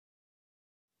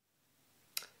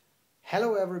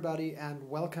Hello everybody and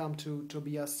welcome to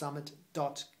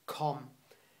tobiassummit.com.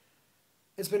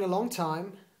 It's been a long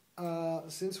time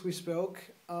since we spoke.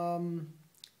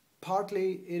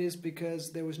 Partly it is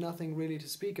because there was nothing really to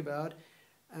speak about,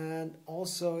 and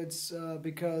also it's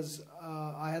because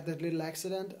I had that little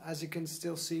accident. As you can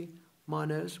still see, my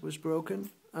nose was broken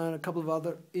and a couple of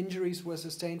other injuries were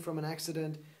sustained from an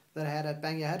accident that I had at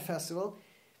Bang Your Head Festival.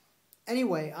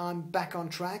 Anyway, I'm back on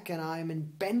track and I'm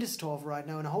in Bendistorf right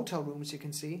now in a hotel room, as you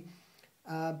can see,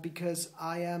 because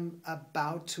I am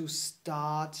about to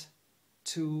start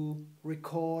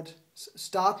recording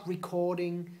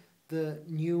the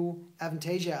new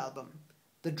Avantasia album,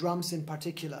 the drums in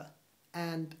particular,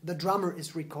 and the drummer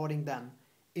is recording them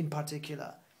in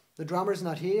particular. The drummer is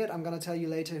not here yet. I'm going to tell you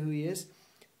later who he is.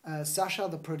 Sasha,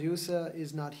 the producer,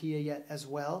 is not here yet as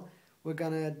well. We're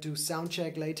going to do sound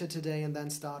check later today and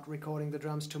then start recording the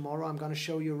drums tomorrow. I'm going to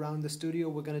show you around the studio.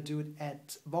 We're going to do it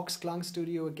at Voxklang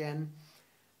Studio again.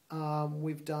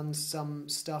 We've done some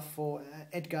stuff for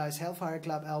Edguy's Hellfire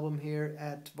Club album here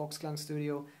at Voxklang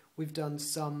Studio. We've done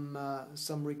some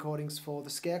recordings for the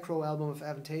Scarecrow album of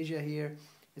Avantasia here.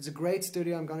 It's a great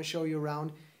studio. I'm going to show you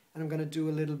around, and I'm going to do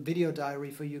a little video diary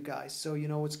for you guys so you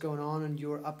know what's going on and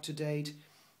you're up to date,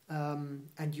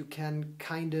 and you can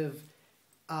kind of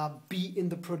be in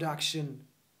the production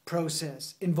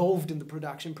process, involved in the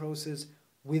production process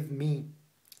with me.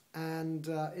 And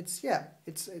I'm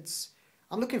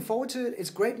looking forward to it. It's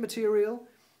great material.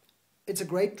 It's a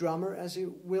great drummer, as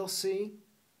you will see.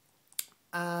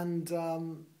 And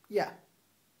yeah,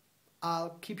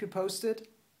 I'll keep you posted.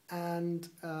 And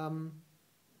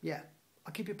yeah,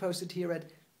 I'll keep you posted here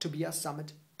at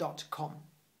tobiassummit.com.